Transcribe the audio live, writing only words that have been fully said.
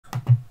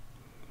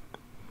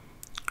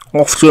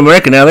Off to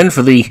America now then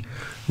for the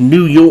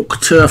New York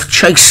Turf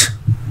Chase.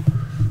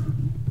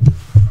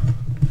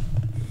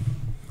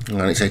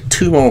 And it's a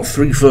 2 mile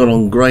 3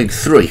 furlong grade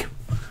 3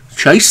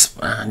 chase.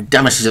 And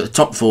Damas is at the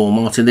top for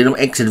Martin Lidham,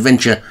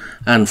 X-Adventure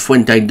and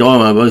Fuente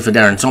Daimo, both for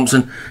Darren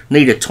Thompson.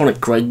 Need a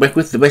Tonic, Craig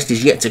Beckwith. The best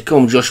is yet to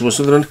come, Joshua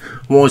Sutherland.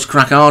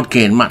 Wisecrack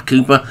Hardcare, Matt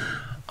Cooper.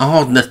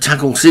 Ardner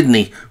Tackle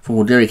Sydney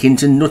for Derek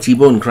Hinton. Nutty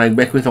Bun, Craig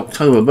Beckwith.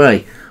 October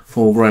Bay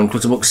for Graham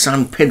Clutterbuck.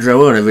 San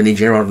Pedro Erna, Vinnie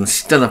Gerard, and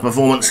Stellar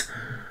Performance,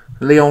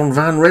 Leon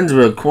van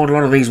Rensburg. Quite a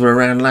lot of these were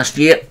around last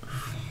year.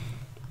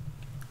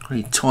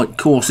 Pretty tight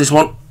course, this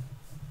one.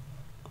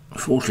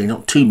 Unfortunately,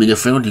 not too big a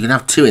field. You can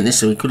have 2 in this,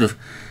 so we could have.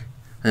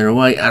 They're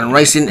away and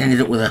racing.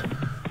 Ended up with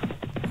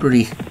a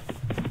pretty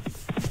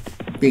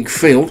big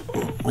field.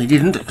 We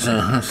didn't, so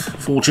that's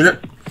fortunate.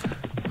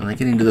 And they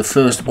get into the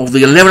first of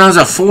the 11. There's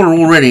a faller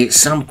already. It's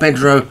San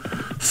Pedro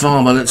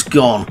Farmer that's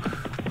gone.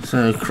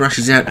 So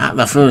crashes out at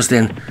the first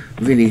then.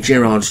 Vinnie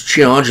Gerard's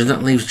charge, and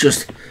that leaves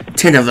just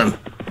 10 of them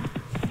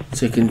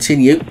to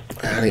continue.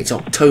 And it's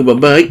October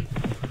Bay.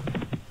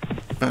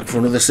 Back for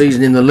another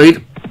season in the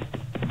lead.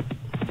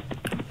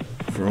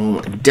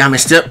 From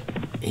Damister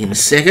in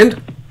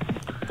second.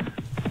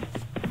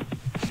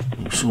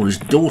 We saw his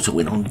daughter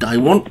win on day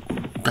 1.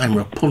 Dame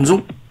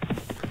Rapunzel.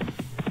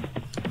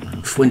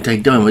 And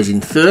Fuente Daimo is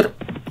in third.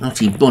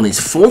 Nutty Bun is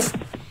fourth.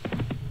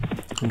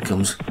 Here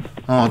comes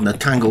Ardner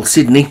Tangle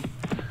Sydney.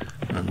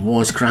 And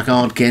Wisecrack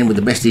Hardcare with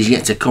the best is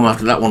yet to come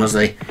after that one as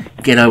they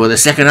get over the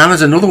second. And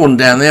there's another one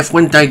down there.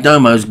 Fuente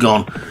Daimo's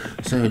gone.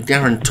 So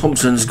Darren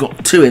Thompson's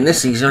got 2 in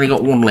this. He's only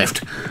got 1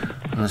 left.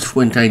 As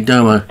Fuente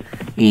Daimo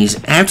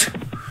is out.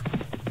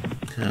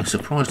 So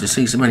surprised to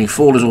see so many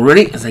fallers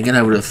already as they get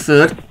over to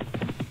third.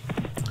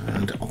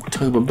 And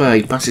October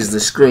Bay passes the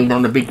screen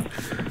on the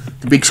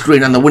big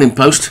screen and the winning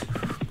post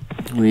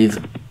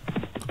with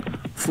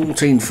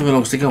 14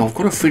 furlongs to go. I've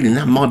got a feeling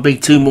that might be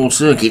 2 more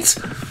circuits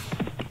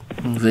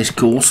of this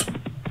course.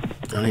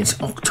 And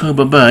it's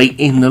October Bay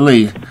in the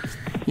lead.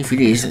 If it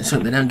is, let's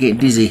hope they don't get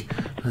dizzy.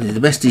 The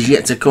best is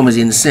yet to come is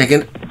in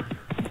second.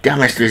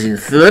 Damister is in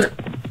third.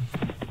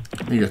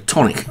 Need a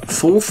Tonic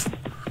fourth.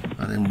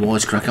 And then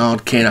Wisecrack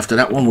Hardcare after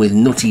that one with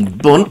Nutty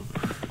Bun.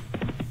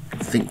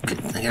 I think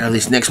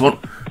this next one.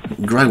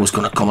 Gray was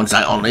going to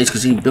commentate on these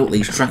because he built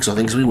these tracks, I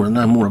think, so he would have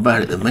known more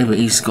about it than me, but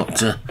he's got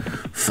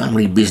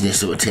family business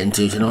to attend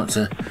to tonight.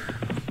 So,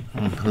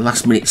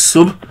 last minute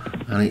sub,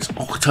 and it's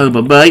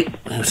October Bay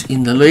who's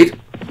in the lead.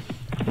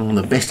 And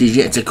the best is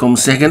yet to come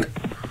second.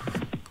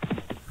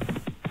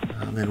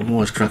 And then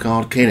Wisecrack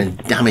Hardcare and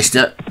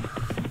Damister.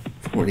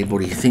 Before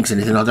anybody thinks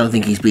anything, I don't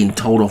think he's been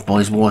told off by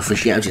his wife for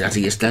shouting at her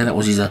yesterday. That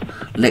was his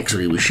lecturer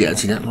he was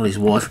shouting at, not his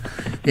wife.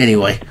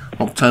 Anyway,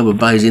 October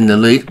Bay's in the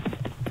lead.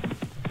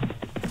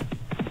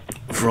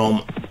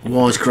 From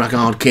Wisecrack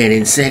Hardcare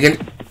in second.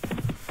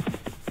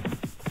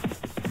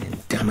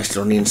 And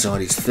Damister on the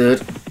inside is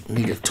third.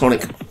 Need a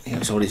Tonic on the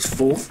outside is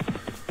fourth.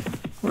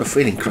 What a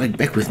feeling Craig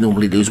Beckwith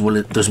normally does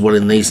well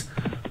in these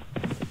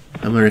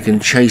American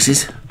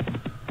chases.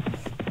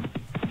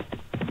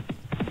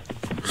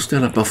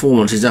 Stellar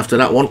performances after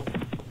that one.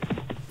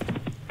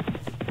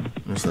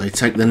 As they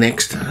take the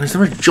next. Is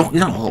there a jockey?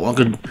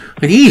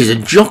 He is a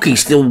jockey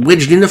still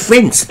wedged in the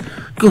fence.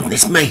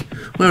 Goodness me.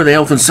 Where are the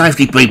health and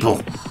safety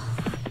people?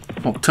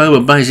 October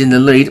Bay's in the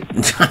lead.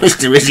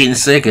 Mr. is in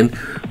second.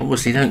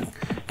 Obviously don't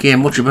care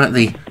much about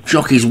the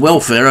jockey's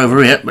welfare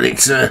over here, but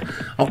it's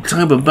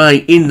October Bay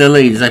in the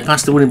lead as they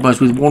pass the winning post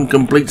with 1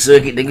 complete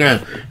circuit to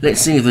go.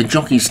 Let's see if the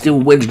jockey's still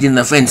wedged in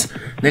the fence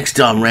next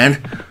time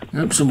round. I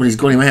hope somebody's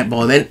got him out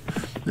by then.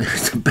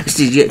 The best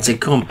is yet to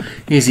come.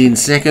 He's in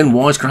second.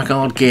 Wisecrack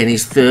Hardcare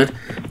is third.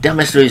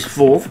 Damister is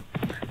fourth.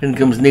 Then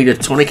comes Need a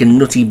Tonic and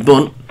Nutty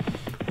Bun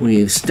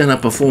with Stellar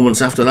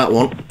Performance after that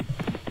one.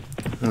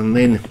 And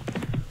then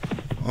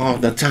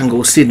Ardner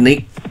Tangle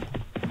Sydney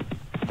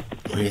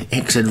with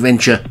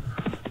X-Adventure,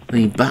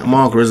 the back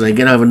marker as they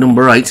get over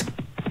number 8.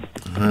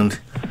 And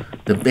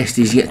the best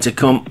is yet to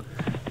come.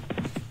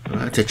 I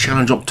had to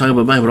challenge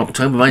October Bay, but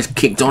October Bay's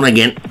kicked on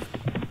again.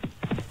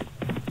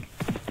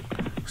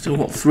 Still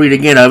got 3 to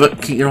get over.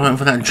 Keep your eye out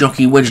for that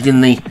jockey wedged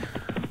in the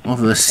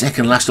either the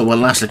second last or the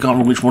last. I can't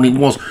remember which one it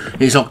was.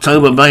 It's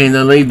October Bay in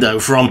the lead though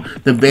from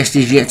the best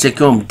is yet to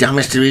come.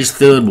 Damister is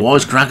third.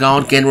 Wisecrack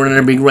Hardcare running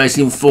a big race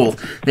in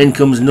fourth. Then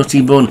comes Nutty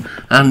Bun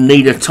and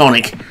Need a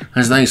Tonic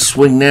as they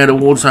swing now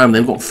towards home.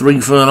 They've got 3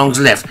 furlongs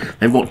left.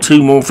 They've got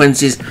 2 more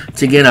fences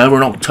to get over,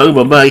 and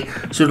October Bay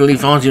suddenly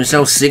finds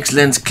himself 6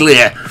 lengths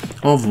clear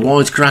of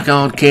Wisecrack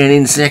Hardcare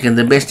in second.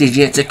 The best is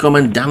yet to come,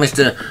 and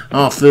Damister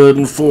are third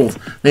and fourth.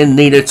 Then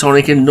Need a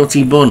Tonic and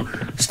Nutty Bun.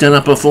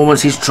 Stellar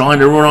Performance is trying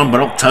to run on,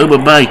 but October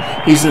Bay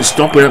isn't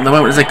stopping at the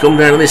moment as they come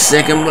down to this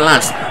second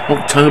last.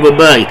 October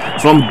Bay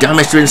from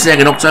Damister in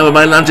second. October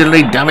Bay lands in the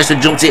lead.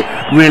 Damister jumps it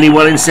really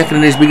well in second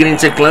and is beginning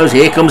to close.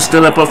 Here comes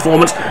Stellar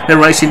Performance. They're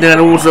racing down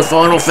towards the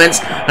final fence,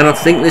 and I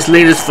think this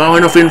leader's far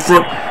enough in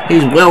front.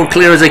 He's well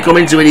clear as they come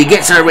into it. He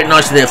gets over it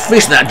nicely there,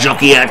 fish that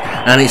jockey out,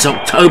 and it's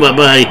October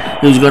Bay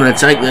who's going to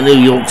take the New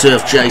York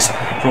Turf Chase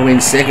From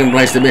in second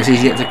place, the best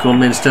is yet to come.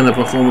 Then Stellar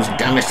Performance,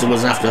 Danister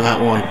was after that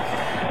one.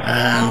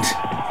 And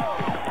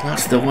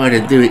that's the way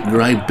to do it,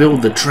 Gray.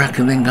 Build the track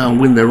and then go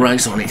and win the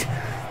race on it.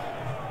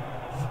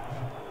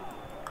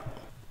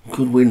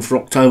 Good win for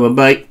October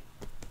Bay.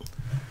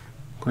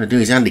 Going to do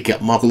his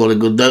handicap mark a lot of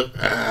good though.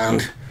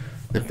 And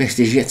the best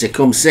is yet to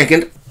come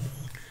second.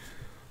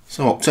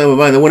 So October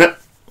Bay the winner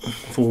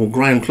for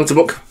Graham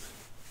Clutterbuck.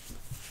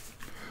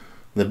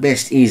 The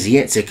best is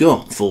yet to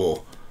come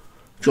for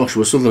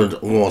Joshua Sutherland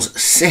was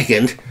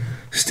second.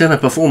 Stellar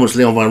Performance,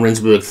 Leon van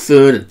Rensburg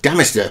third.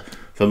 Damister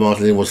for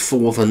Martin Lee was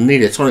fourth, and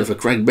Nita Tonic for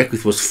Craig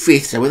Beckwith was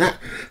fifth. So with that,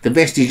 the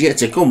best is yet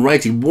to come,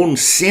 rated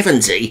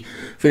 170,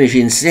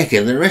 finishing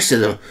second. The rest of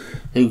them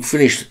who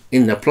finished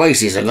in the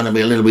places are going to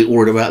be a little bit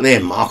worried about their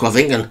mark, I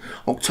think. And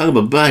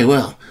October Bay,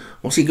 well,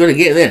 what's he going to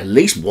get there? At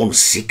least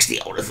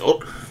 160, I would have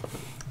thought.